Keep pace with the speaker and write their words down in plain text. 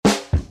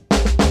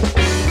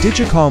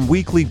Digicom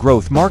Weekly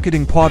Growth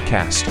Marketing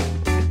Podcast.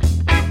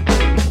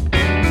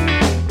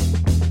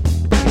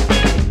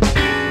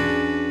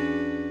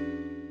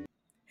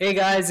 Hey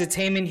guys, it's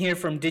Heyman here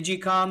from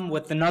Digicom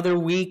with another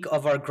week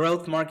of our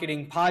Growth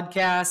Marketing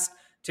Podcast.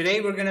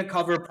 Today we're going to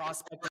cover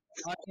prospecting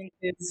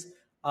audiences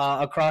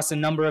across a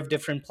number of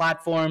different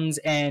platforms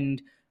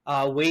and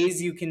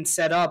ways you can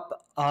set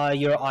up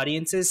your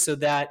audiences so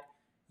that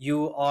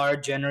you are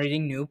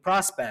generating new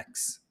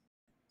prospects.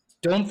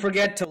 Don't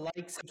forget to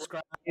like,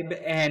 subscribe,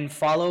 and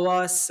follow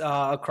us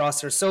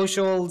across our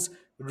socials.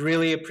 Would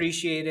really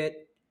appreciate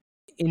it.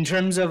 In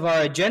terms of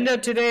our agenda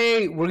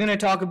today, we're going to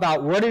talk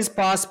about what is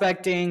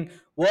prospecting,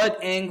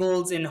 what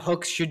angles and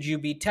hooks should you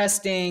be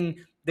testing,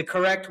 the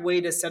correct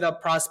way to set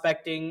up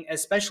prospecting,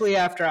 especially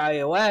after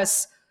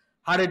iOS,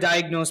 how to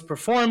diagnose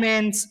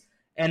performance,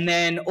 and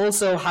then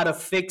also how to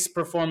fix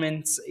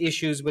performance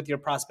issues with your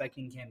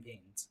prospecting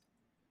campaigns.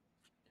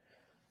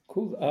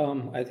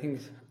 Cool. I think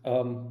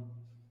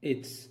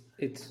it's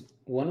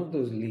one of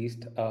those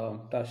least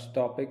touched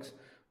topics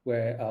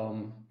where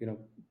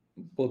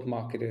both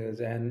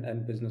marketers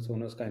and business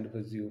owners kind of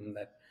assume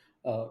that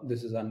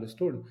this is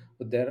understood,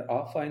 but there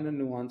are finer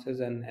nuances,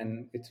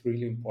 and it's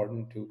really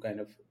important to kind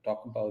of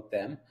talk about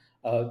them.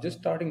 Just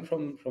starting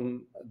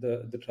from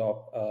the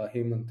top,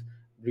 Hemant,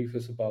 brief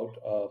us about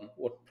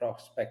what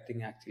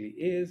prospecting actually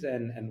is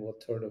and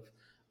what sort of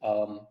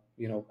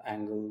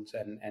angles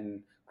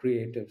and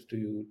creatives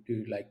do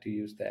you like to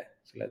use there?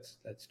 So let's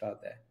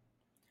start there.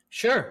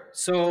 Sure.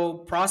 So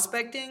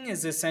prospecting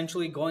is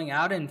essentially going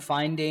out and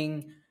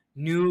finding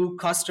new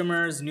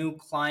customers, new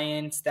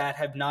clients that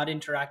have not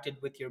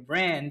interacted with your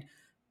brand.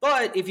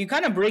 But if you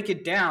kind of break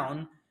it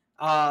down,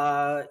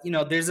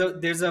 there's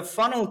a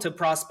funnel to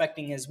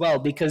prospecting as well,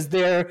 because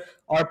there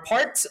are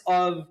parts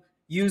of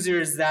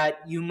users that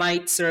you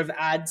might serve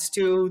ads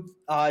to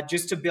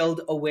just to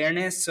build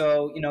awareness.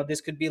 So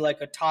this could be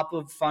like a top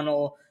of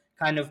funnel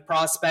kind of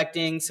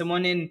prospecting.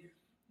 Someone in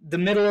the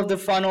middle of the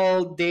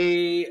funnel,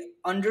 they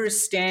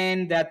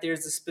understand that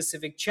there's a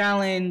specific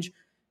challenge.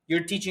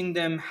 You're teaching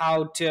them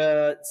how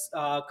to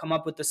come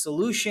up with a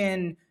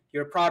solution,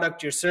 your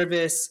product, your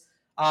service.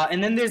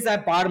 And then there's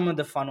that bottom of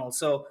the funnel.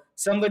 So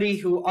somebody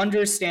who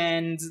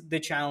understands the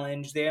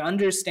challenge, they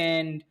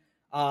understand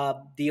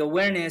the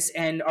awareness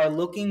and are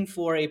looking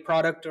for a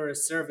product or a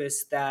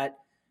service that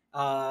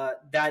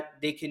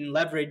they can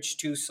leverage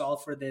to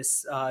solve for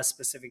this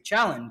specific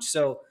challenge.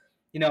 So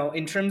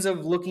in terms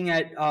of looking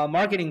at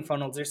marketing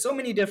funnels, there's so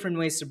many different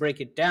ways to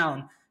break it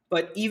down.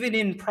 But even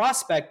in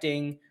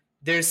prospecting,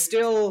 there's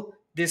still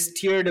this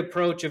tiered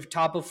approach of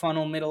top of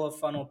funnel, middle of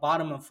funnel,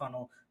 bottom of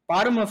funnel.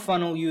 Bottom of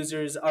funnel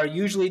users are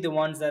usually the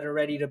ones that are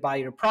ready to buy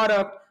your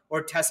product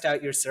or test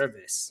out your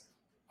service.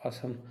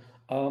 Awesome.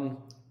 Um,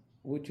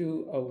 would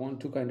you want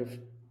to kind of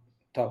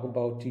talk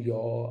about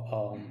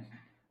your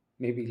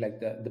maybe like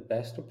the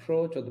best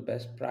approach or the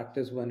best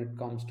practice when it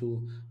comes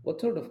to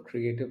what sort of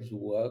creatives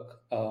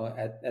work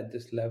at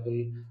this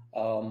level?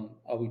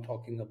 Are we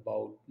talking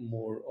about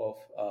more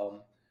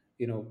of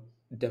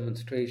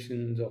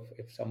demonstrations of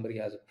if somebody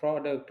has a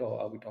product, or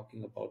are we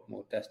talking about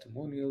more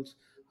testimonials?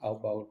 How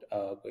about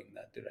going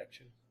that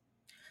direction?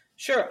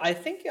 Sure. I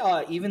think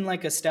even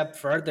like a step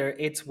further,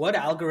 it's what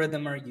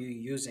algorithm are you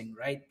using,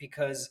 right?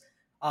 Because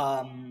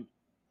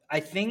I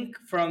think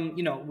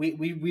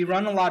we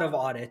run a lot of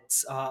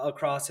audits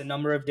across a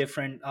number of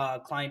different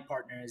client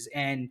partners.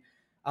 And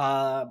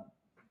uh,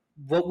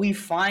 what we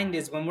find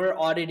is when we're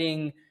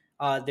auditing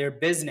their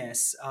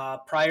business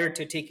prior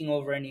to taking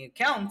over any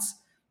accounts,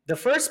 the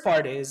first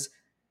part is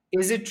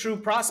it true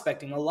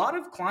prospecting? A lot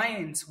of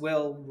clients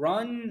will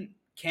run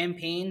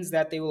campaigns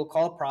that they will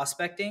call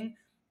prospecting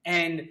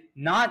and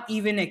not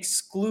even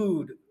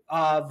exclude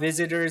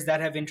visitors that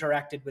have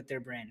interacted with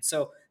their brand.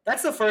 So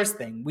that's the first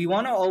thing. We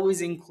want to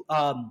always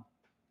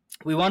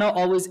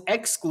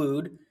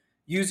exclude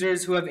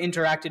users who have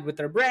interacted with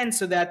their brand,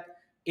 so that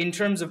in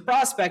terms of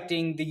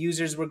prospecting, the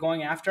users we're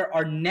going after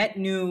are net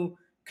new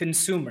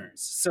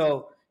consumers.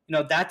 So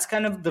that's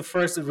kind of the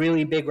first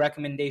really big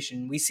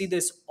recommendation. We see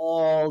this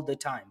all the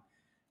time.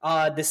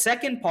 The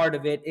second part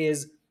of it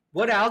is,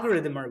 what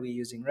algorithm are we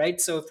using, right?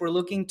 So if we're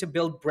looking to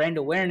build brand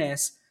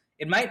awareness,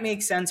 it might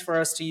make sense for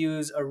us to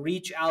use a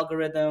reach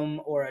algorithm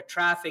or a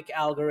traffic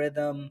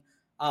algorithm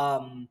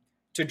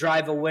to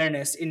drive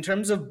awareness. In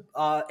terms of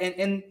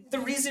and the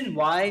reason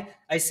why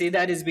I say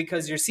that is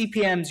because your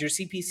CPMs, your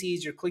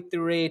CPCs, your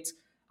click-through rates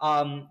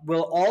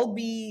will all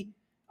be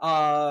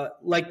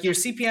like your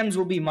CPMs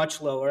will be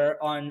much lower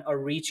on a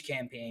reach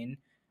campaign.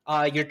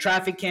 Your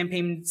traffic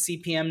campaign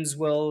CPMs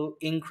will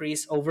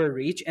increase over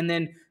reach. And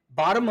then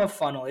bottom of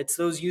funnel, it's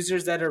those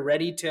users that are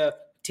ready to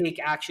take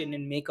action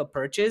and make a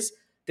purchase.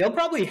 They'll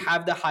probably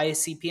have the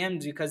highest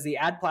CPMs because the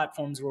ad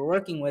platforms we're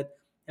working with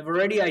have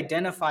already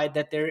identified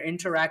that they're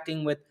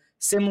interacting with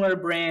similar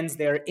brands,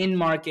 they're in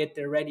market,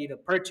 they're ready to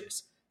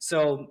purchase.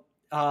 So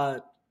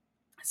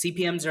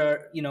CPMs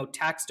are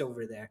taxed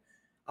over there.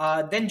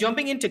 Then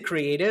jumping into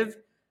creative,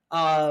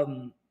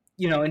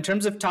 in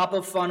terms of top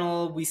of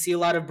funnel, we see a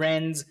lot of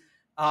brands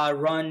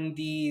run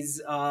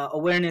these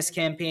awareness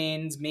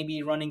campaigns,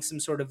 maybe running some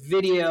sort of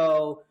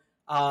video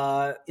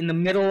in the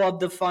middle of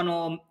the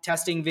funnel,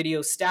 testing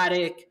video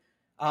static,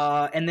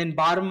 and then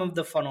bottom of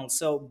the funnel.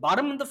 So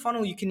bottom of the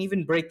funnel, you can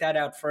even break that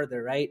out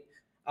further, right?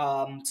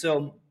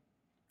 So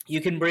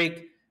you can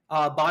break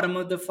bottom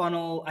of the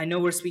funnel. I know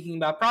we're speaking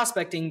about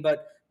prospecting,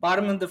 but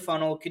bottom of the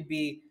funnel could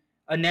be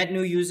a net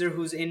new user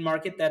who's in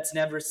market that's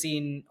never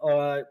seen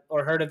or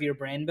heard of your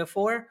brand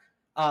before,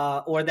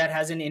 or that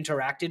hasn't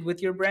interacted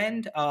with your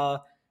brand.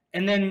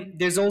 And then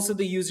there's also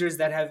the users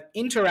that have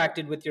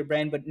interacted with your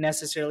brand but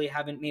necessarily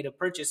haven't made a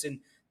purchase.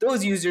 And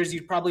those users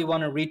you'd probably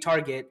want to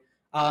retarget.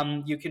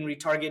 You can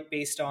retarget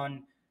based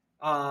on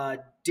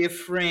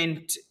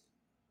different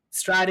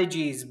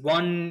strategies.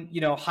 One,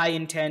 high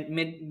intent,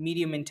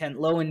 medium intent,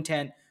 low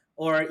intent,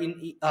 or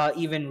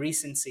even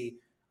recency.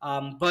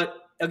 But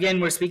again,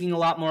 we're speaking a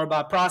lot more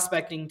about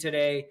prospecting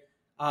today.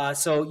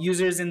 So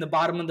users in the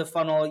bottom of the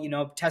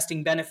funnel,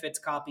 testing benefits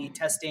copy,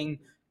 testing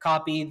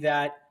copy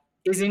that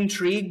is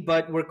intrigued,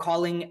 but we're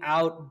calling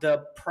out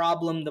the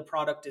problem the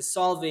product is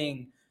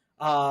solving.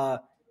 I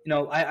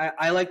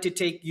like to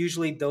take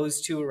usually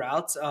those two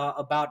routes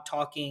about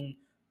talking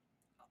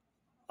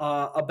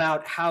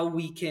about how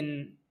we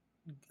can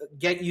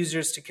get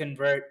users to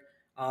convert.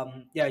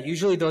 Yeah,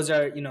 usually those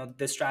are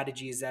the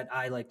strategies that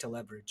I like to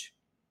leverage.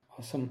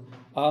 Awesome.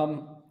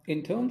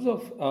 In terms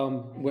of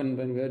when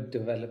we're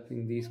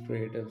developing these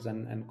creatives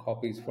and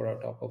copies for our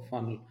top of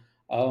funnel,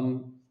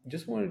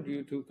 just wanted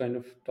you to kind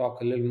of talk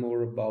a little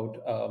more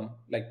about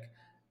like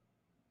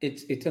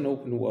it's an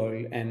open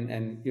world,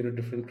 and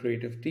different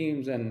creative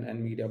teams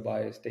and media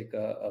buyers take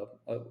a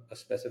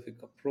specific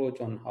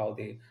approach on how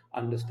they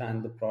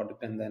understand the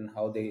product, and then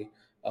how they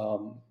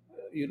um,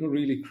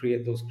 really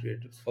create those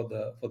creatives for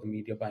the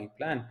media buying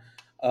plan.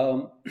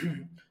 um,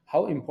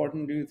 how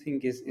important do you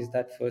think is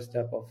that first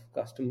step of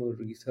customer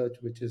research,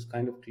 which is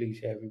kind of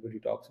cliche, everybody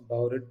talks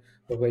about it,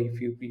 but very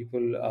few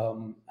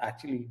people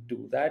actually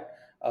do that?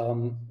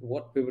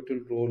 What pivotal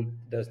role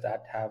does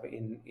that have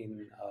in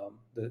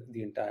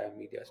the entire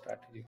media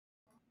strategy?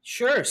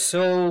 Sure.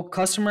 So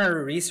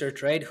customer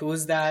research, right?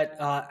 Who's that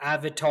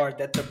avatar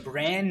that the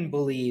brand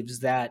believes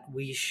that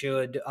we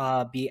should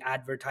be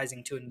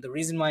advertising to? And the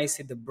reason why I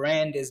say the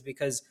brand is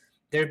because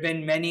there have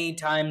been many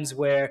times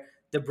where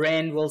the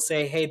brand will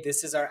say, "Hey,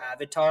 this is our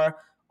avatar,"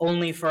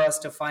 only for us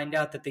to find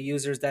out that the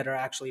users that are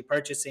actually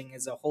purchasing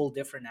is a whole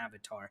different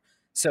avatar.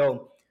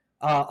 So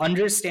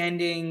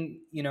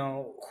understanding,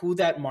 who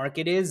that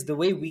market is, the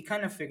way we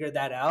kind of figure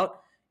that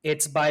out,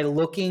 it's by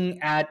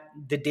looking at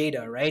the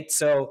data, right?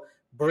 So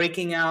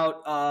breaking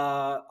out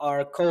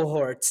our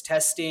cohorts,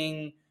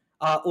 testing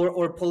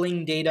or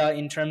pulling data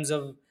in terms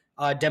of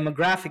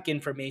demographic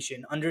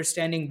information,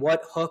 understanding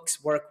what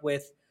hooks work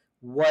with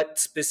what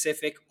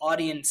specific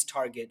audience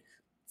target.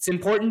 It's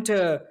important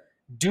to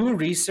do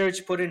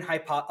research, put in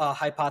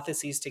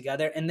hypotheses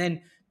together, and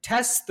then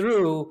test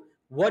through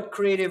what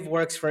creative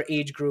works for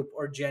age group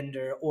or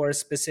gender or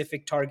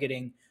specific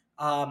targeting.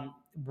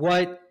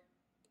 What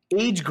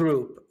age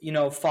group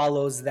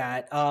follows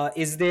that?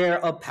 Is there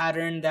a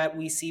pattern that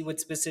we see with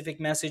specific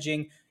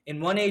messaging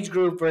in one age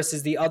group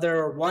versus the other,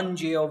 or one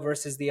geo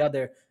versus the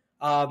other?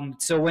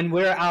 So when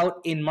we're out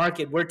in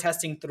market, we're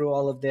testing through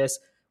all of this.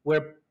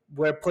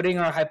 We're putting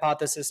our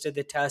hypothesis to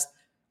the test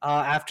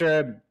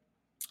after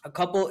a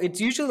couple. It's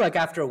usually like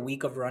after a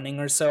week of running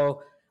or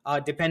so,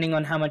 depending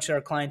on how much our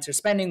clients are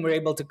spending. We're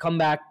able to come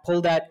back, pull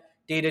that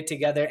data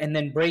together, and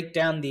then break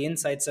down the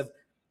insights of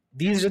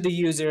these are the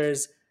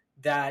users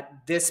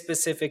that this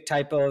specific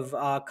type of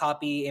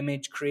copy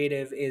image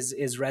creative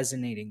is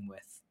resonating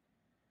with.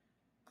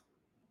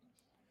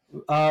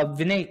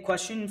 Vinay,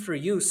 question for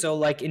you. So,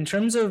 like in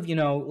terms of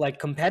like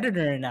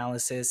competitor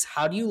analysis,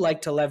 how do you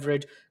like to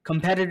leverage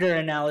competitor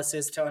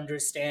analysis to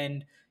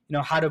understand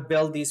how to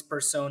build these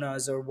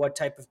personas, or what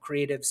type of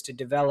creatives to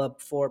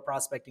develop for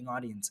prospecting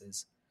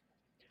audiences?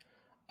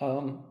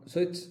 So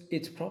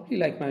it's probably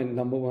like my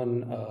number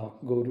one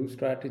go-to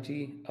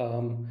strategy.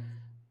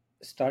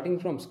 Starting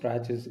from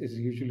scratch is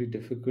usually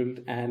difficult,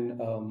 and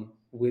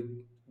with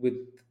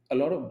a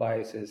lot of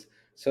biases.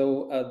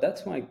 So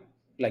that's my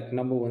like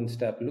number one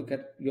step. Look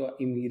at your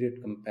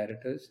immediate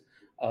competitors.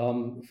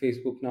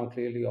 Facebook now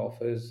clearly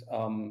offers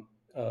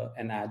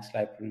an ads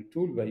library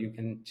tool where you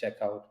can check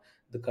out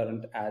the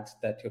current ads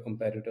that your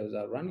competitors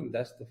are running.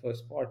 That's the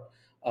first part,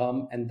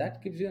 and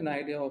that gives you an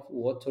idea of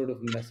what sort of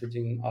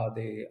messaging are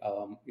they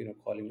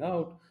calling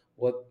out,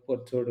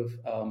 what sort of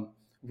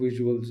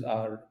visuals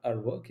are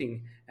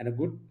working. And a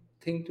good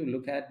thing to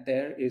look at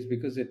there is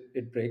because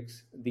it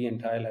breaks the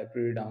entire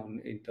library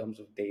down in terms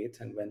of dates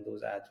and when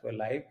those ads were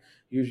live.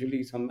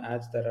 Usually some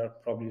ads that are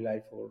probably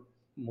live for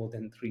more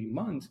than 3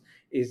 months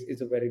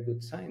is a very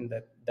good sign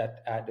that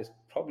that ad is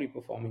probably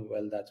performing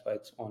well. That's why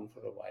it's on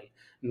for a while.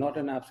 Not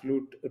an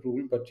absolute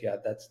rule, but yeah,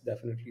 that's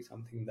definitely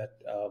something that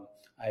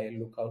I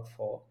look out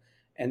for.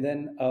 And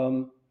then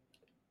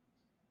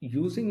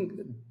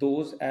using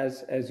those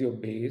as your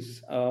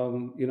base,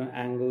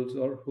 angles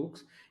or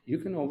hooks, you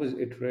can always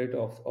iterate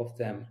of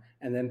them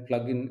and then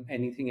plug in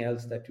anything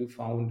else that you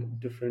found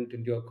different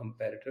in your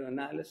competitor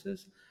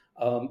analysis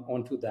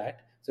onto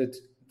that. So it's,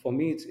 for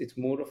me, it's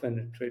more of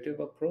an iterative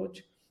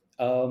approach.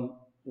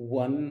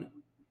 One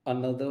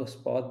another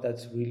spot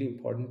that's really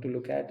important to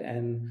look at,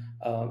 and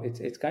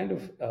it's kind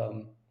of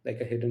like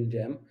a hidden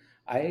gem.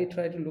 I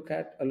try to look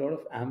at a lot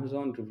of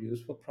Amazon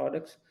reviews for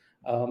products,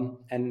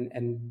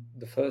 and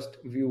the first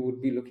view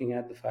would be looking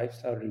at the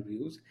 5-star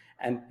reviews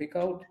and pick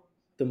out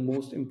the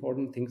most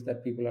important things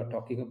that people are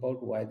talking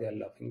about, why they are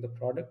loving the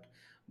product.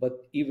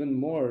 But even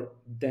more,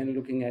 then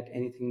looking at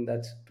anything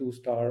that's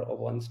 2-star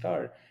or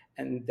 1-star,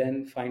 and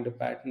then find a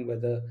pattern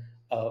whether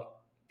uh,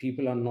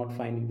 people are not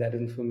finding that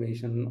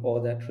information or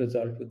that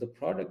result with the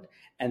product,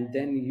 and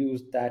then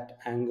use that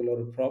angle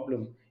or a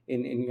problem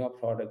in your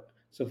product.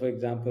 So for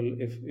example,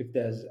 if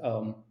there's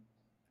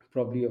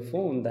probably a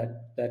phone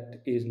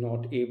that is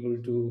not able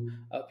to,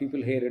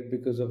 people hate it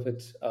because of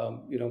its,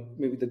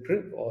 maybe the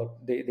grip, or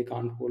they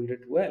can't hold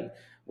it well.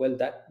 Well,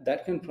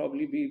 that can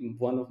probably be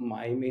one of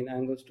my main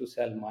angles to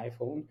sell my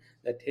phone,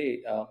 that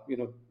hey,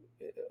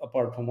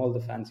 apart from all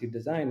the fancy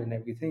design and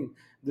everything,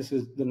 this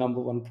is the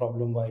number one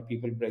problem why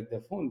people break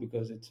their phone,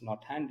 because it's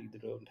not handy, they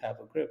don't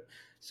have a grip.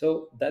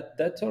 So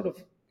that sort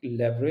of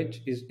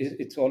leverage is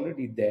it's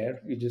already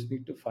there. You just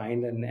need to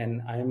find,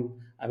 and I'm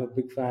a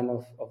big fan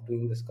of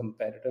doing this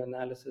competitor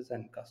analysis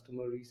and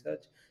customer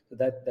research. So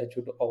that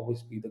should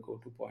always be the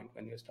go-to point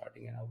when you're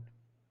starting it out.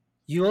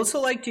 You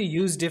also like to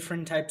use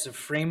different types of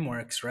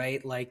frameworks,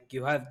 right? Like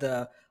you have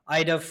the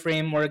IDA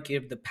framework, you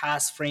have the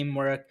PASS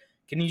framework.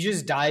 Can you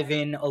just dive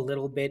in a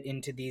little bit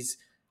into these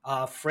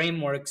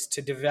frameworks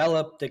to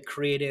develop the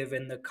creative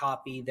and the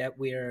copy that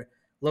we're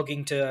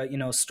looking to,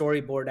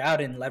 storyboard out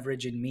and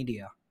leverage in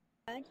media?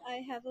 That, I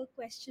have a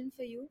question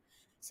for you.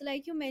 So,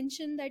 like you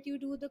mentioned, that you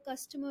do the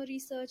customer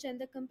research and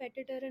the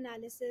competitor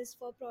analysis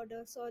for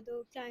products or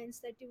the clients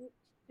that you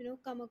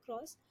come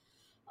across.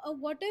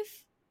 What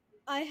if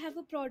I have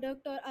a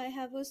product or I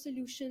have a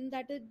solution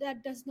that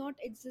does not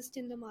exist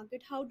in the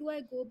market? How do I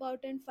go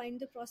about and find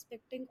the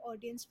prospecting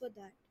audience for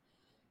that?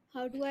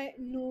 How do I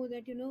know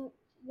that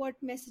what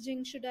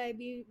messaging should I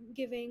be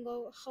giving,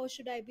 or how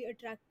should I be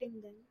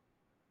attracting them?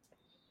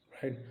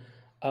 Right.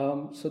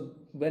 So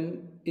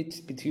when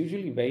it's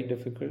usually very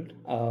difficult,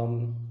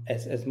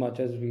 as much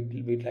as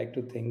we'd like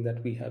to think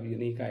that we have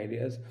unique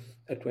ideas.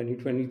 At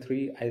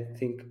 2023, I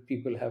think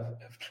people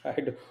have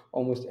tried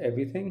almost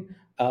everything.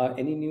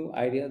 Any new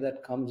idea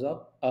that comes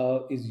up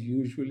is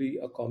usually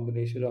a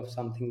combination of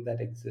something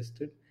that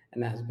existed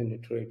and has been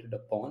iterated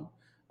upon.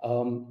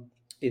 Um,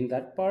 in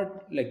that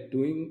part, like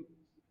doing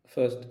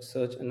first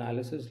search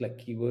analysis, like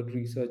keyword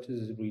research,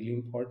 is really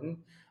important.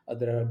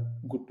 There are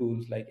good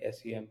tools like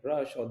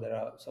SEMrush, or there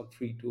are some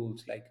free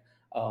tools like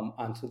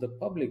Answer the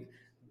Public.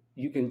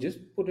 You can just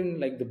put in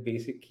like the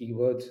basic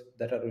keywords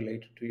that are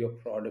related to your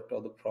product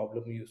or the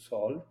problem you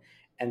solve,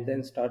 and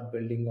then start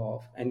building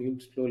off, and you'll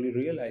slowly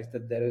realize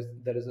that there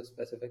is a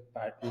specific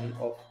pattern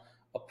of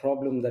a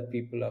problem that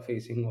people are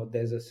facing, or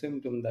there's a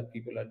symptom that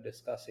people are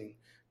discussing.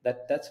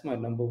 That's my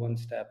number one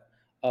step.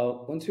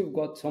 Once you've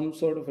got some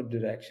sort of a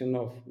direction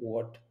of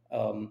what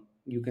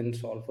you can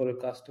solve for a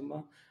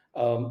customer,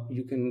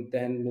 you can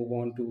then move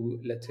on to,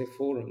 let's say,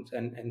 forums,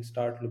 and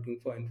start looking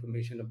for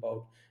information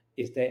about,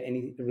 is there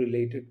any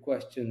related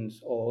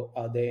questions, or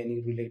are there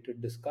any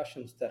related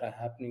discussions that are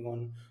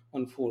happening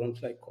on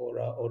forums like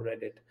Quora or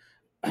Reddit.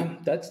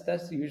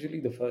 That's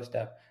usually the first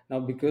step. Now,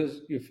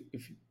 because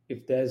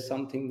if there's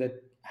something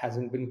that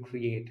hasn't been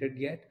created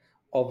yet,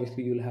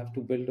 obviously you'll have to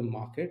build a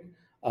market.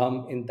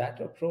 In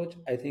that approach,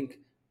 I think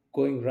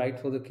going right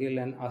for the kill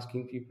and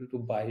asking people to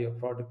buy your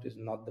product is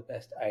not the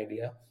best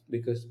idea,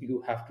 because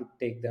you have to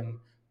take them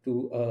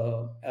to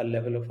a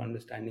level of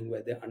understanding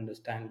where they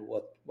understand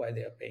why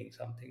they are paying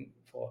something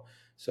for.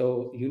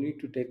 So you need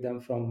to take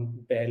them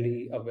from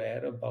barely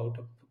aware about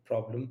a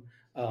problem,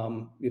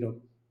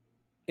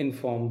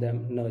 inform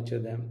them, nurture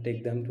them,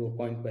 take them to a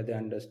point where they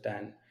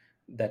understand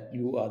that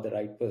you are the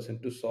right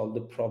person to solve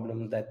the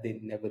problem that they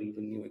never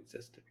even knew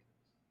existed.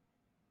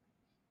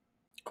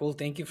 Cool.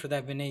 Thank you for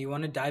that, Vinay. You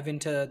want to dive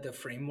into the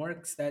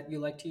frameworks that you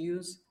like to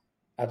use?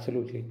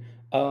 Absolutely.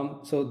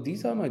 So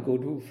these are my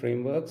go-to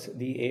frameworks: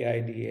 the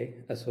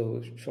AIDA,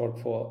 so short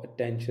for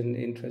attention,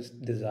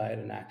 interest, desire,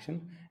 and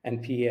action,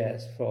 and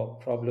PAS for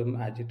problem,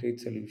 agitate,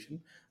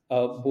 solution.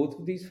 Both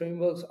of these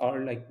frameworks are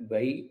like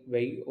very,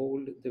 very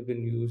old. They've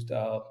been used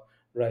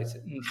right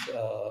since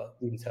the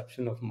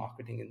inception of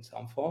marketing in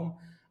some form.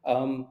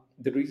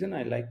 The reason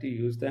I like to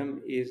use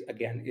them is,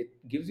 again, it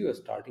gives you a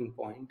starting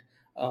point.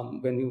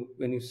 When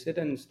you sit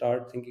and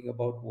start thinking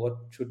about what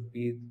should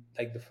be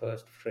like the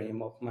first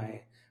frame of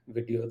my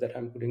video that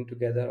I'm putting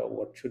together, or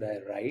what should I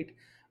write,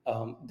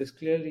 this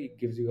clearly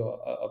gives you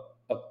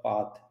a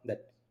path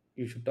that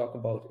you should talk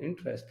about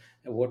interest,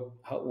 and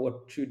what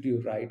should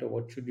you write, or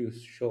what should you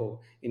show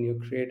in your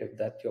creative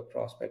that your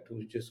prospect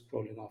who's just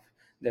scrolling off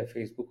their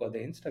Facebook or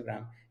their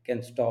Instagram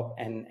can stop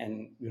and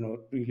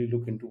really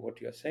look into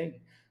what you're saying.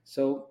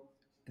 So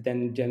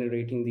then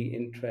generating the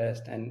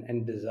interest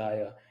and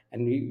desire.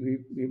 And we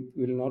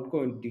will not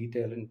go in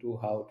detail into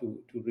how to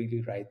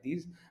really write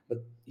these, but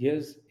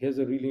here's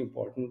a really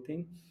important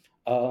thing.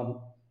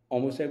 um,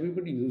 Almost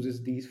everybody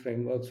uses these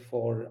frameworks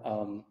for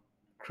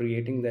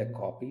creating their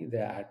copy,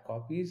 their ad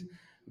copies.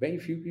 Very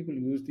few people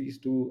use these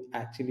to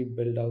actually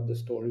build out the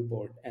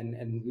storyboard,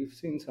 and we've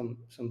seen some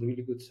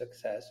really good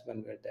success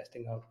when we're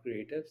testing out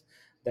creatives,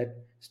 that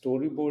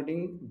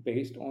storyboarding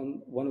based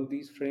on one of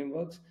these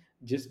frameworks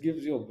just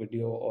gives your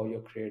video or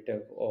your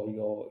creative or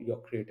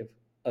your creative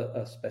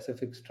a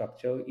specific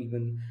structure,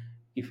 even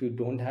if you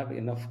don't have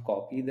enough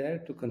copy there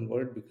to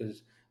convert,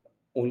 because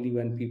only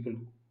when people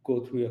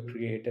go through your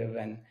creative.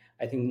 And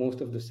I think most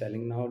of the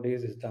selling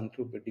nowadays is done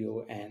through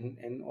video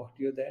and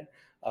audio there.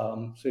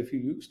 So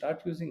if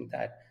start using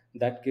that,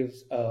 that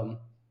gives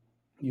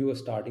you a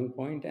starting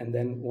point, and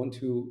then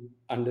once you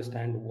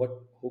understand what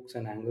hooks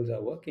and angles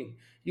are working,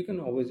 you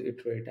can always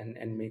iterate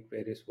and make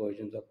various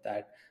versions of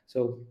that.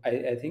 So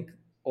I think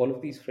all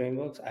of these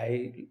frameworks,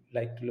 I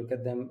like to look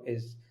at them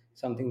as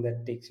something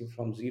that takes you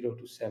from 0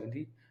 to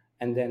 70,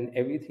 and then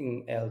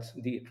everything else,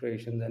 the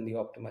iterations and the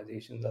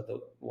optimizations, are the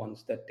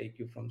ones that take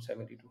you from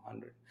 70 to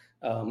 100.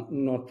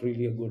 Not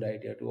really a good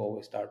idea to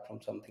always start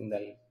from something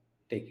that'll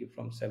take you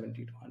from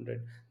 70 to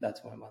 100.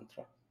 That's my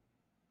mantra.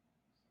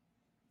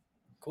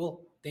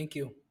 Cool. Thank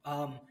you.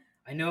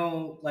 I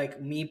know,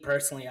 like me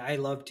personally, I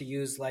love to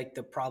use like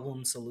the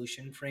problem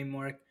solution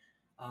framework.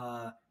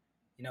 Uh,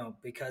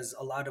 because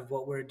a lot of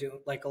what we're doing,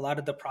 like a lot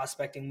of the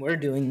prospecting we're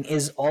doing,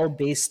 is all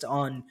based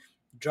on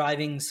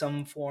driving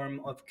some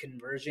form of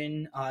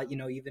conversion.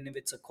 Even if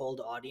it's a cold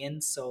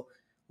audience, so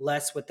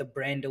less with the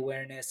brand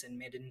awareness and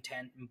mid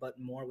intent, but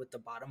more with the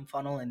bottom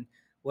funnel. And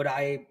what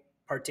I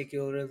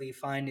particularly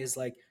find is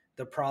like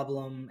the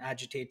problem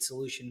agitate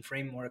solution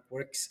framework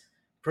works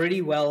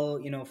pretty well,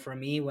 for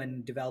me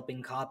when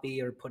developing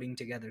copy or putting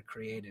together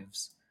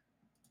creatives.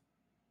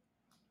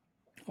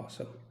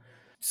 Awesome.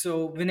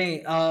 So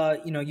Vinay,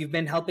 you've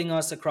been helping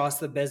us across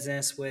the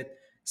business with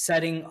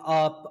setting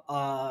up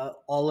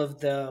all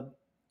of the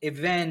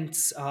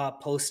events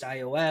post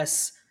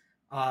iOS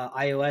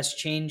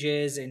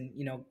changes, and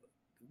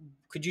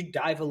could you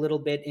dive a little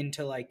bit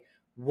into like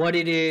what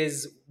it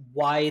is,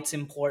 why it's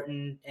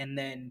important, and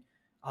then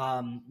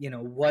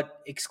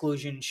what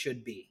exclusion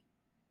should be?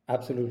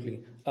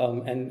 Absolutely.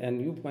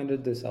 And you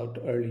pointed this out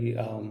early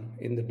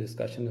in the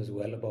discussion as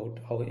well about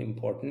how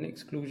important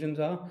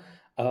exclusions are.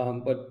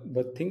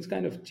 But things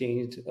kind of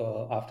changed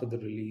after the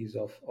release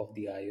of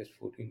the iOS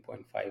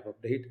 14.5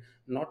 update.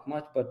 Not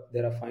much, but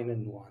there are finer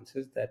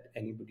nuances that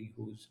anybody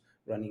who's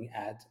running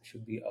ads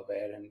should be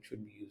aware and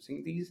should be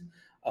using these.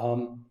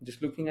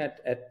 Just looking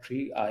at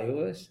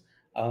pre-iOS,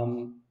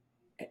 um,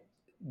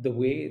 the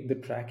way the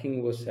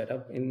tracking was set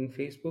up in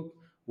Facebook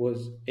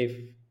was, if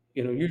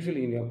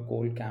usually in your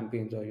cold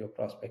campaigns or your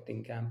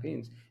prospecting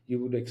campaigns, you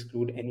would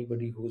exclude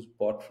anybody who's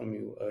bought from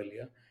you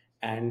earlier,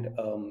 and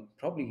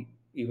probably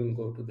even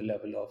go to the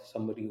level of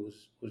somebody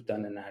who's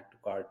done an add to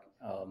cart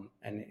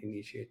and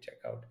initiate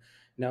checkout.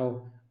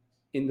 Now,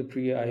 in the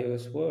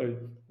pre-iOS world,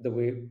 the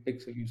way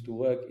Pixel used to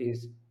work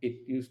is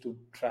it used to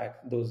track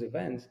those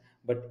events,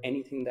 but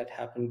anything that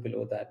happened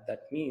below that,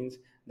 that means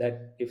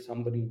that if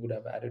somebody would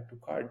have added to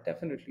cart,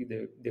 definitely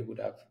they would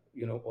have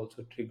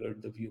also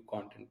triggered the view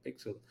content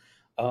pixel.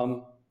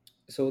 um,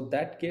 so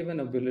that gave an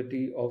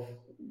ability of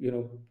you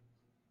know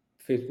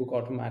Facebook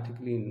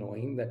automatically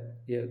knowing that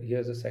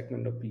here's a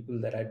segment of people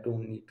that I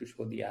don't need to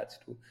show the ads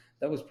to.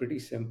 That was pretty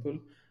simple.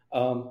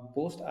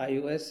 Post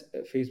iOS,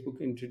 Facebook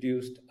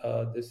introduced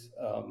this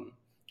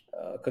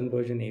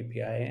conversion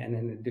API and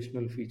an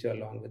additional feature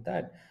along with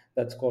that,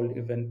 that's called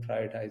event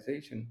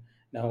prioritization.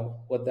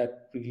 Now, what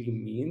that really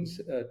means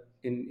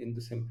in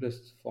the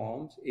simplest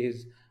forms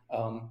is,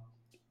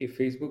 if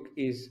Facebook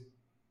is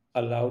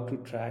allowed to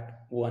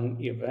track one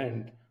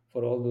event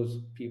for all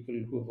those people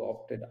who have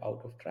opted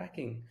out of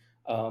tracking,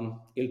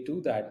 it'll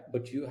do that.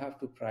 But you have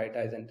to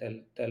prioritize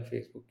and tell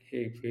Facebook,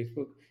 hey,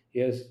 Facebook,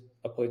 here's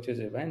a purchase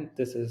event.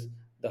 This is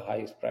the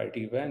highest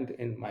priority event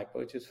in my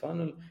purchase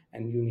funnel,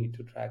 and you need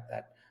to track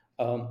that.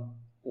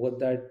 What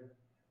that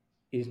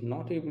is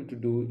not able to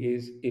do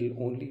is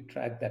it'll only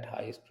track that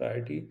highest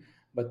priority,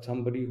 but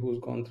somebody who's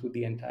gone through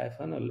the entire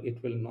funnel,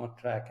 it will not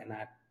track an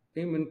ad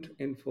payment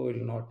info, it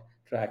will not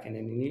track an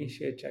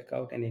initiate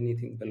checkout and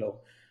anything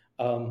below.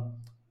 Um,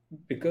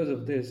 because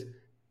of this,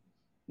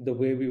 the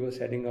way we were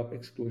setting up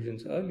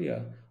exclusions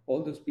earlier,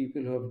 all those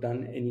people who have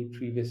done any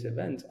previous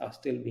events are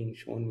still being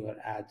shown your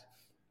ads.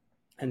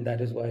 And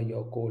that is why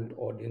your cold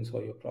audience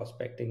or your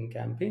prospecting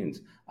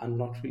campaigns are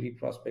not really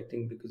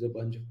prospecting, because a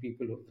bunch of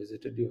people who have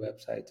visited your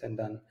websites and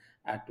done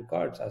add to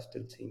carts are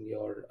still seeing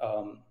your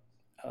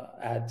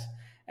ads.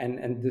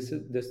 And this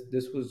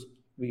was,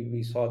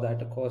 we saw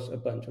that across a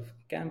bunch of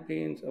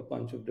campaigns, a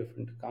bunch of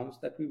different accounts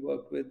that we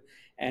worked with.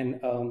 And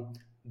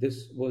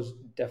this was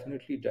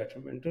definitely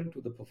detrimental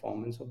to the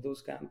performance of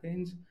those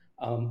campaigns.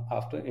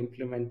 After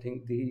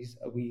implementing these,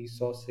 we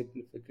saw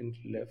significant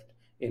lift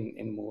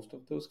in most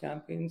of those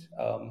campaigns.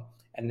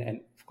 And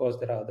of course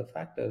there are other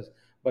factors,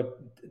 but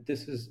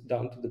this is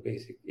down to the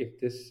basic. If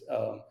this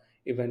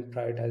event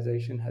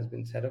prioritization has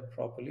been set up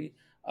properly,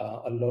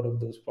 a lot of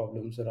those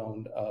problems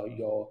around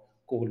your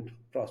cold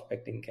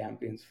prospecting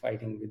campaigns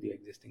fighting with the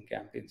existing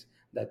campaigns,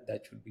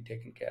 that should be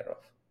taken care of.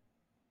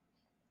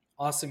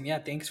 Awesome. Yeah,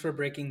 thanks for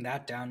breaking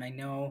that down. I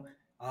know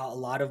a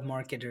lot of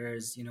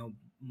marketers,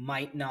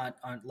 might not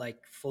like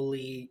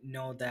fully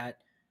know that,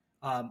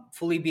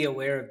 fully be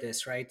aware of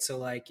this, right? So,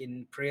 like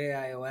in pre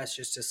iOS,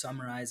 just to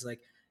summarize,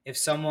 like if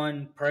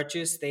someone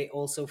purchased, they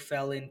also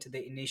fell into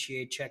the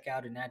initiate,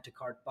 checkout, and add to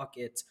cart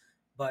buckets.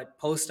 But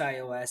post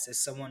iOS, if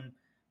someone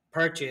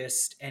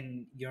purchased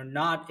and you're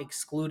not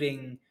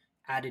excluding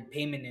added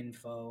payment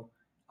info,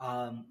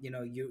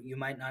 you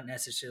might not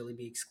necessarily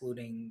be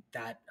excluding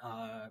that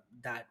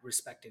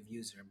respective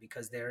user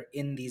because they're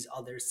in these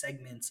other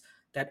segments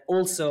that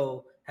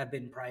also have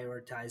been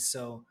prioritized.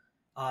 So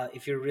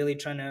if you're really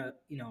trying to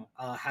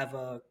have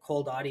a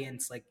cold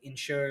audience, like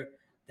ensure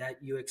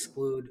that you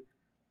exclude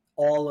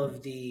all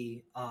of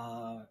the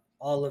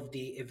all of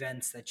the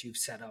events that you've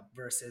set up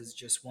versus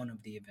just one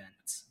of the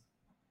events.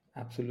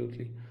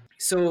 Absolutely.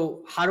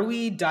 So how do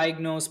we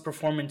diagnose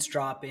performance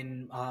drop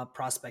in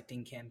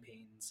prospecting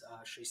campaigns,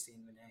 Shristi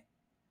and Vinay?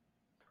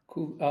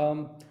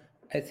 Cool.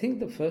 I think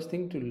the first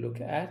thing to look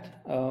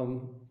at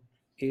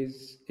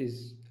is,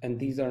 and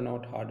these are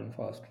not hard and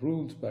fast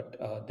rules, but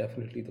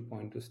definitely the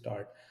point to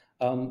start.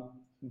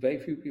 Very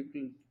few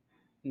people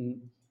mm,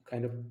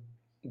 kind of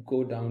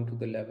go down to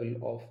the level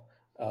of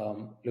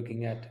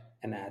looking at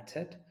an ad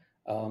set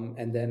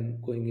and then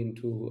going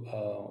into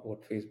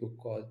what Facebook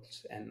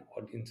calls an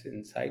audience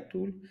insight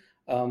tool.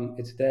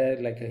 It's there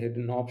like a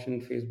hidden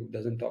option. Facebook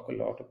doesn't talk a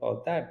lot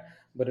about that,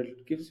 but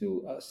it gives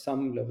you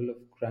some level of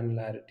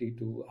granularity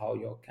to how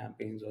your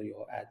campaigns or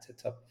your ad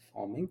sets are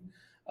performing.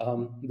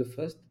 The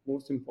first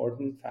most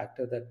important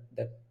factor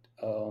that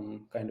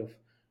kind of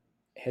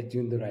heads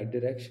you in the right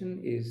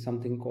direction is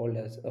something called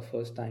as a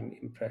first time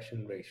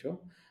impression ratio.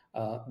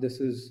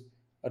 This is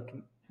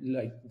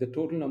like the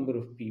total number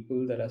of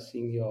people that are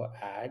seeing your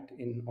ad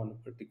in on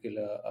a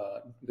particular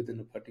within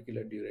a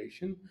particular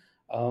duration.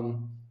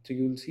 So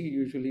you'll see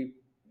usually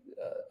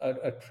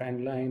a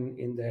trend line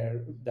in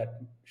there that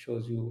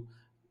shows you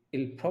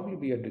it'll probably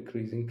be a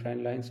decreasing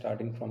trend line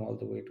starting from all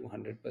the way to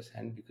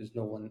 100% because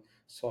no one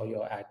saw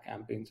your ad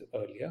campaigns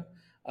earlier.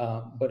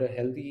 But a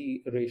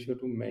healthy ratio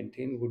to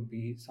maintain would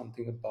be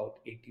something about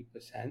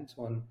 80%.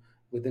 So on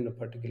within a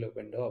particular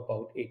window,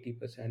 about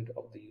 80%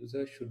 of the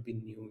users should be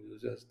new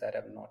users that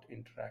have not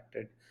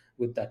interacted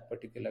with that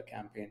particular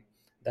campaign.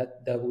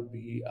 That would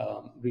be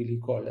really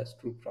called as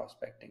true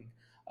prospecting.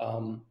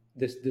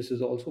 This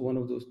is also one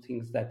of those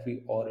things that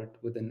we audit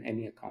within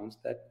any accounts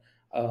that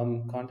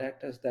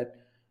contact us, that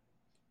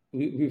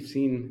we've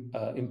seen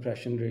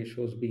impression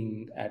ratios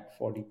being at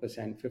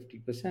 40%,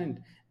 50%.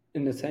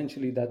 And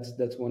essentially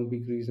that's one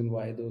big reason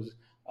why those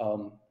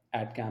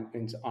ad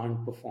campaigns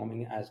aren't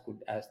performing as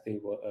good as they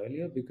were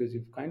earlier, because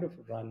you've kind of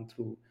run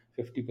through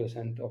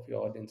 50% of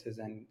your audiences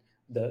and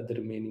the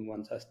remaining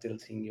ones are still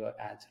seeing your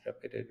ads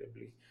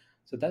repetitively.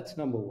 So that's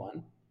number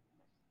one.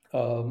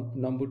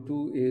 Number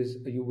two is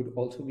you would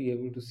also be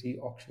able to see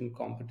auction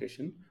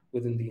competition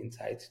within the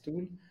insights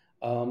tool.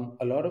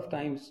 A lot of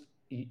times,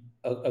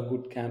 a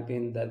good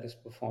campaign that is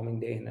performing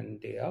day in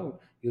and day out,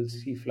 you'll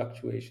see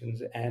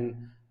fluctuations.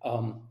 And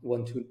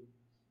once you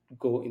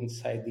go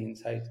inside the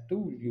insights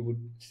tool, you would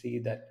see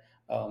that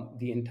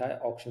the entire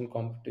auction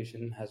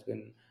competition has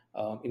been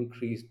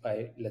increased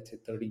by, let's say,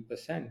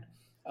 30%.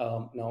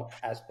 Now,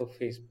 as per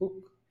Facebook,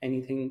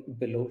 anything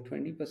below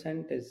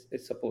 20%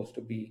 is supposed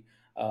to be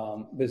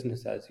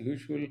business as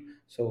usual.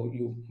 So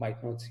you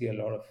might not see a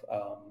lot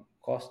of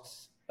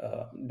costs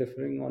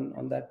differing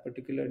on that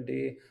particular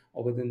day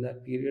or within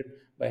that period.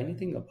 But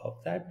anything above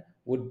that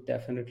would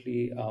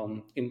definitely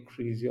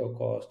increase your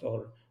cost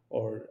or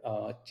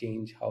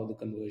change how the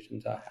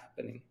conversions are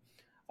happening.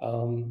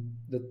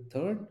 The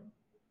third,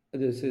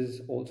 this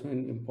is also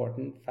an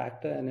important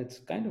factor, and it's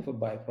kind of a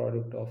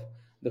byproduct of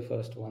the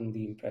first one,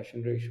 the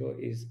impression ratio,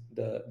 is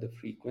the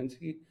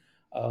frequency.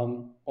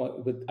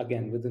 Or with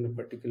again within a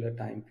particular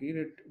time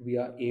period, we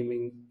are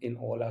aiming in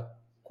all our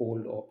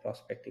cold or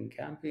prospecting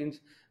campaigns.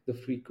 The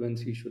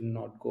frequency should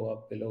not go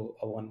up below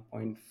a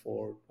 1.4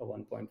 or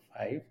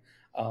 1.5.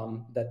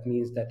 That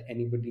means that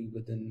anybody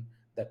within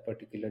that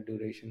particular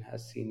duration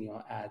has seen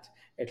your ads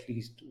at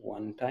least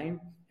one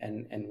time,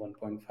 and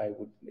 1.5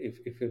 would,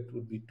 if it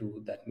would be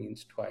two, that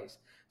means twice.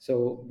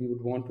 So we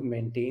would want to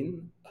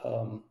maintain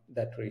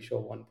that ratio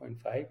of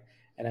 1.5,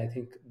 and I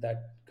think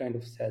that kind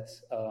of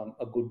sets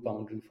a good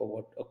boundary for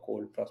what a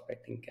cold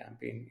prospecting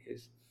campaign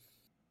is.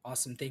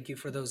 Awesome. Thank you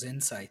for those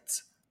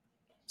insights.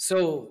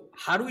 So,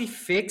 how do we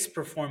fix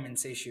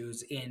performance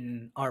issues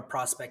in our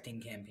prospecting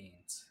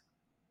campaigns?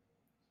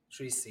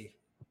 Shristi.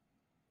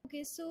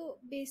 Okay, so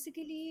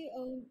basically,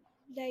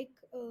 like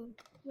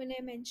when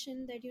I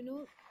mentioned that,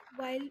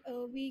 while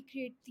we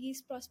create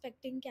these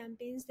prospecting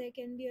campaigns, there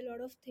can be a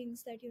lot of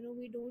things that,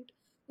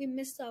 we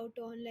miss out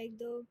on, like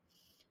the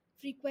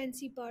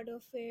frequency part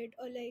of it,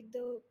 or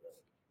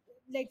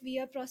like we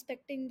are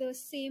prospecting the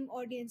same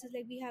audiences,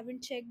 like we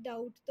haven't checked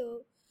out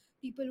the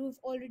people who've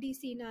already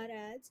seen our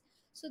ads.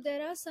 So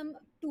there are some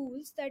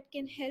tools that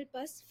can help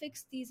us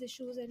fix these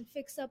issues and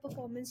fix our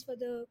performance for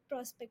the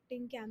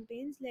prospecting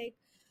campaigns. Like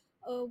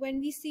when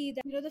we see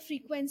that the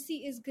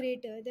frequency is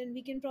greater, then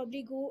we can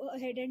probably go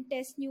ahead and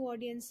test new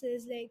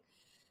audiences, like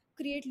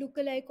create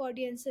lookalike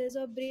audiences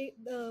or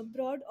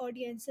broad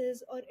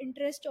audiences or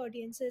interest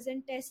audiences,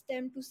 and test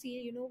them to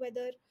see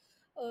whether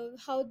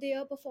how they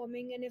are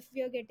performing, and if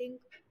we are getting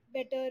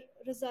better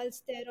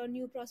results there or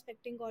new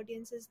prospecting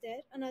audiences there.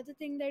 Another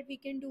thing that we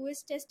can do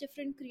is test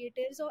different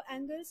creatives or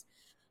angles,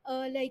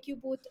 like you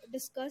both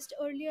discussed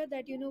earlier,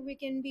 that we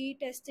can be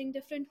testing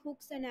different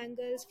hooks and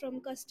angles from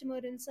customer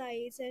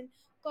insights and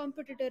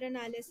competitor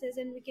analysis,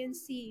 and we can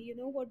see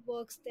what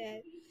works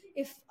there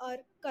if our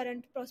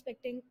current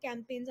prospecting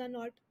campaigns are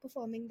not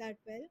performing that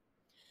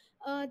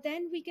well.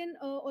 Then we can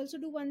also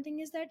do one thing,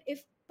 is that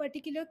if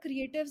particular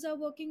creatives are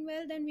working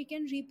well, then we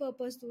can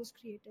repurpose those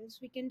creatives.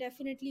 We can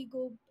definitely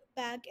go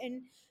back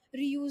and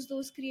reuse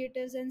those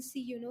creatives and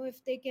see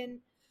if they can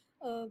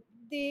uh,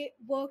 they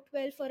worked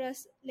well for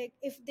us. Like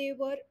if they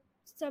were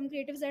some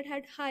creatives that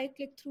had high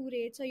click through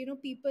rates, or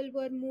people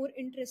were more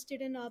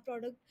interested in our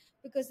product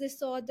because they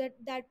saw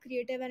that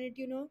creative, and it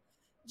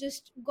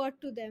just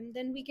got to them,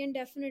 then we can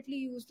definitely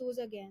use those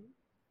again.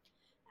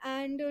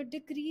 And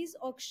decrease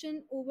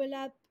auction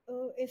overlap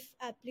if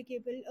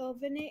applicable.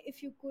 Vinay,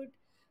 if you could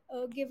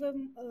give a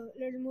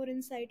little more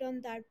insight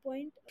on that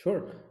point.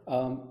 Sure.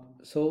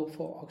 So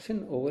for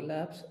auction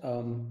overlaps,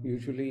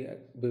 usually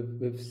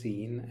we've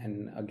seen,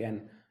 and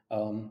again,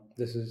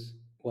 this is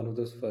one of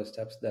those first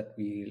steps that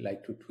we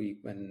like to tweak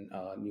when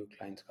new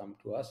clients come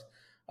to us.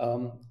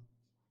 Um,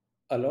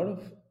 a lot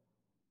of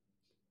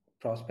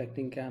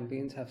prospecting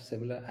campaigns have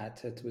similar ad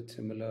sets with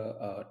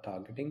similar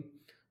targeting,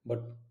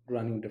 but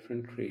running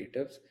different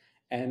creatives.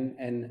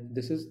 And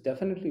this is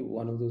definitely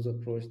one of those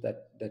approach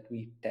that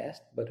we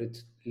test, but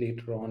it's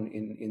later on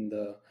in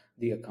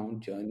the account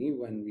journey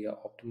when we are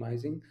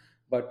optimizing.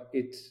 But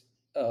it's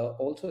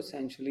also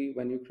essentially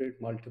when you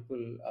create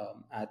multiple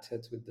ad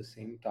sets with the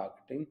same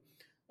targeting,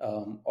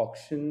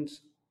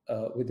 auctions,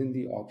 within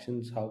the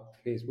auctions, how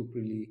Facebook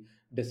really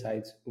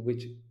decides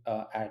which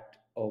ad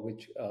or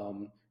which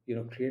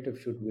creative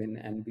should win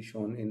and be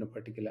shown in a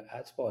particular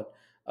ad spot.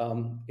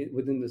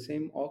 Within the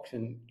same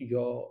auction,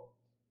 your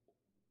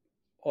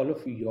all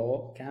of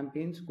your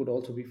campaigns could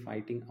also be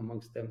fighting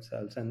amongst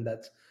themselves, and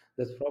that's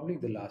probably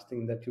the last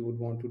thing that you would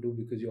want to do,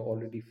 because you're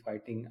already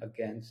fighting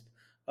against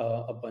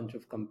a bunch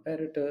of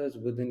competitors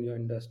within your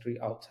industry,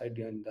 outside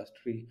your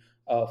industry,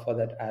 for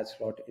that ad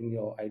slot in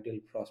your ideal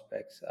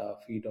prospects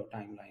feed or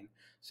timeline.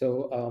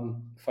 So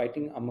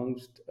fighting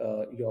amongst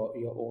your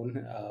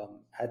own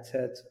ad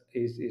sets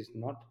is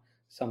not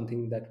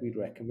something that we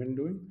recommend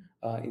doing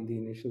in the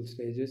initial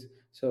stages.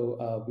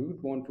 So we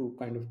would want to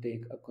kind of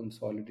take a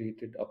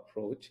consolidated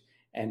approach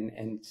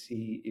and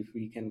see if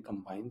we can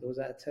combine those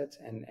assets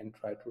and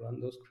try to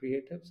run those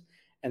creatives.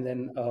 And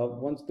then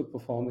once the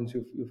performance,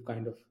 you've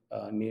kind of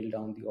nailed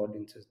down the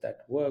audiences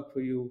that work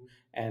for you,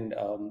 and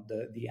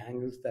the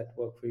angles that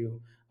work for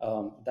you,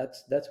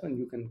 that's when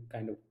you can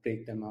kind of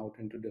break them out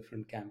into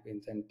different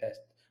campaigns and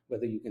test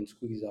whether you can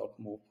squeeze out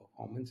more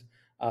performance.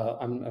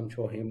 I'm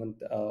sure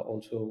Hemant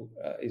also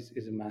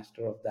is a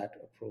master of that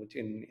approach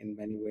in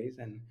many ways,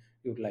 and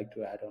you would like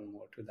to add on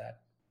more to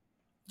that.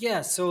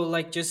 Yeah, so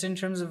like just in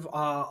terms of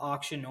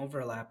auction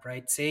overlap,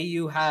 right? Say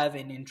you have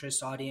an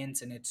interest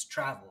audience and it's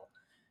travel,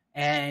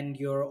 and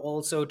you're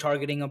also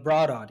targeting a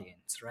broad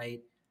audience, right?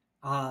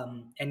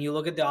 And you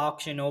look at the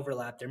auction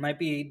overlap, there might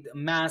be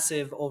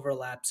massive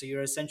overlap. So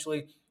you're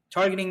essentially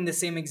targeting the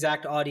same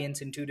exact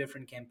audience in two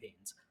different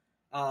campaigns.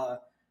 Uh,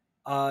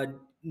 a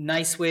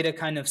nice way to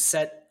kind of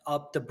set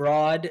up the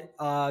broad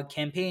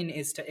campaign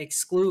is to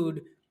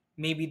exclude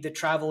maybe the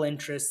travel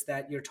interests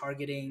that you're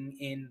targeting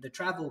in the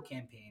travel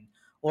campaign.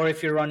 Or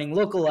if you're running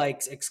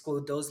lookalikes,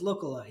 exclude those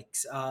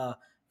lookalikes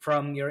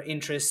from your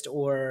interest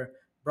or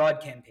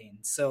broad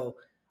campaigns. So,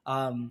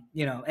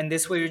 and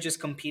this way you're just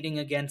competing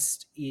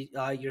against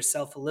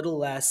yourself a little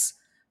less.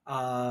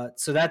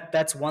 So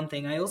that's one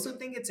thing. I also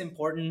think it's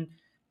important,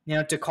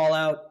 to call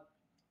out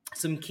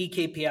some key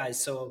KPIs.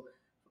 So,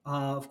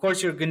 of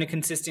course, you're going to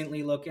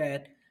consistently look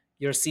at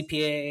your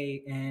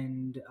CPA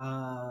and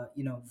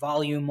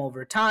volume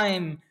over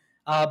time.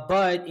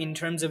 But in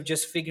terms of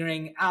just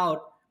figuring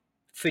out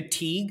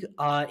fatigue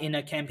in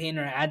a campaign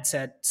or ad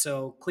set,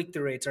 so click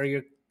through rates,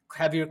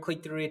 have your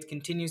click through rates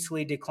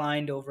continuously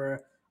declined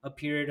over a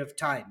period of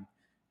time?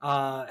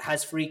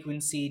 Has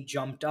frequency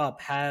jumped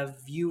up?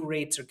 Have view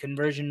rates or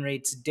conversion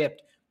rates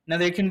dipped? Now,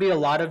 there can be a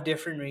lot of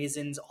different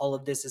reasons all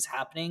of this is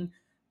happening,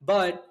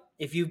 but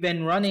if you've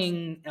been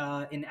running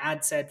an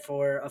ad set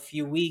for a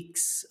few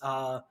weeks,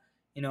 or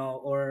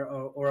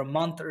a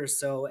month or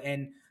so,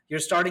 and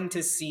you're starting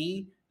to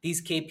see these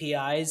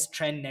KPIs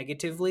trend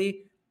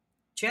negatively,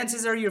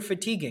 chances are you're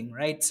fatiguing,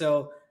 right?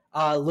 So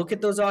look at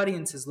those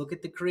audiences, look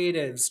at the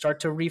creatives, start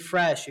to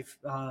refresh. If,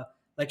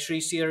 like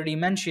Shrisi already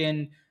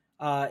mentioned,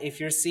 if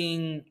you're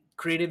seeing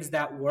creatives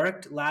that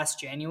worked last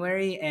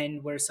January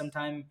and we're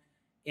sometime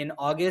in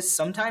August,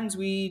 sometimes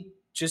we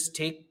just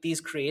take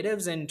these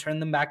creatives and turn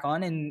them back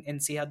on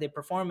and see how they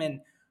perform.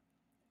 And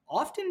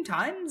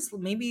oftentimes,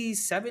 maybe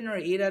 7 or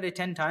 8 out of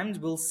 10 times,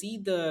 we'll see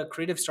the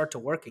creative start to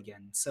work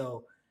again.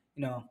 So,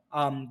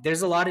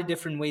 there's a lot of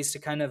different ways to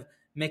kind of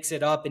mix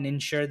it up and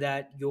ensure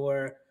that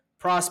your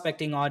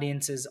prospecting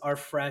audiences are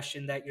fresh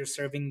and that you're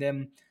serving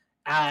them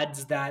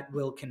ads that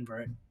will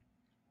convert.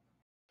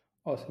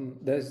 Awesome.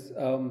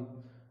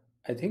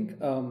 I think,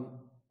 w-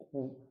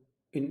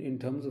 in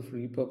terms of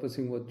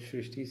repurposing what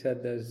Shrishti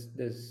said, there's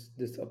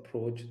this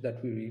approach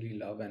that we really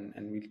love,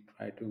 and we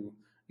try to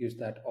use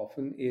that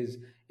often. Is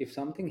if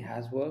something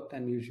has worked,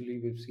 and usually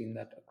we've seen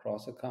that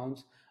across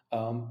accounts,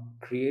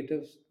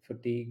 creatives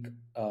fatigue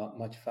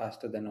much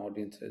faster than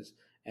audiences.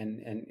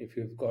 And if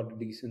you've got a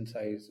decent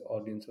size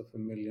audience of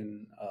 1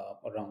 million,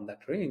 around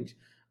that range,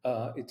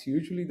 it's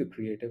usually the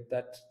creative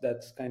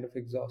that's kind of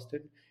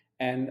exhausted.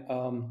 And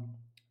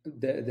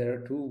there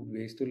are two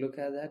ways to look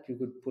at that. You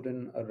could put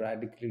in a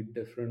radically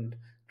different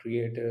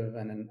creative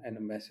and a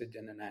message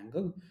and an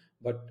angle.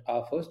 But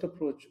our first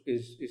approach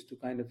is to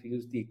kind of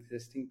use the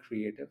existing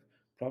creative,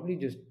 probably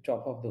just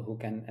chop off the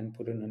hook and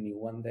put in a new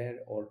one there,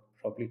 or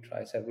probably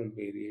try several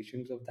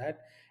variations of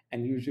that.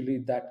 And usually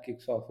that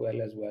kicks off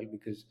well as well,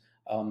 because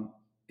um,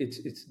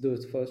 it's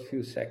those first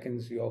few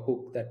seconds, your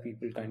hook, that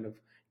people kind of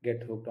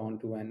get hooked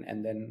onto,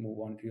 and then move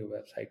on to your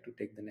website to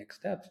take the next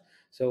steps.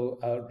 So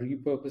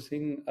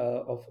repurposing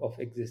of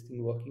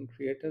existing working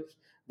creatives,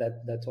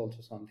 that's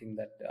also something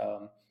that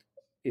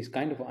is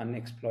kind of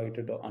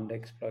unexploited or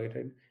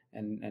underexploited,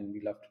 and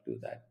we love to do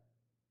that.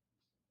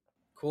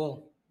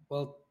 Cool.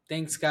 Well,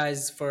 thanks,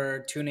 guys,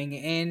 for tuning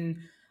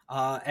in.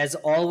 As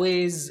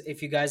always,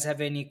 if you guys have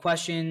any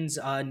questions,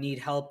 need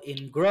help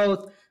in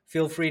growth,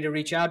 feel free to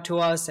reach out to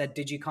us at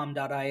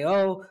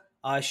digicom.io.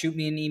 Shoot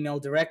me an email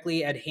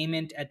directly at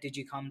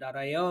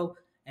heyment@digicom.io,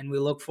 and we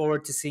look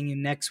forward to seeing you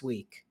next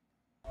week.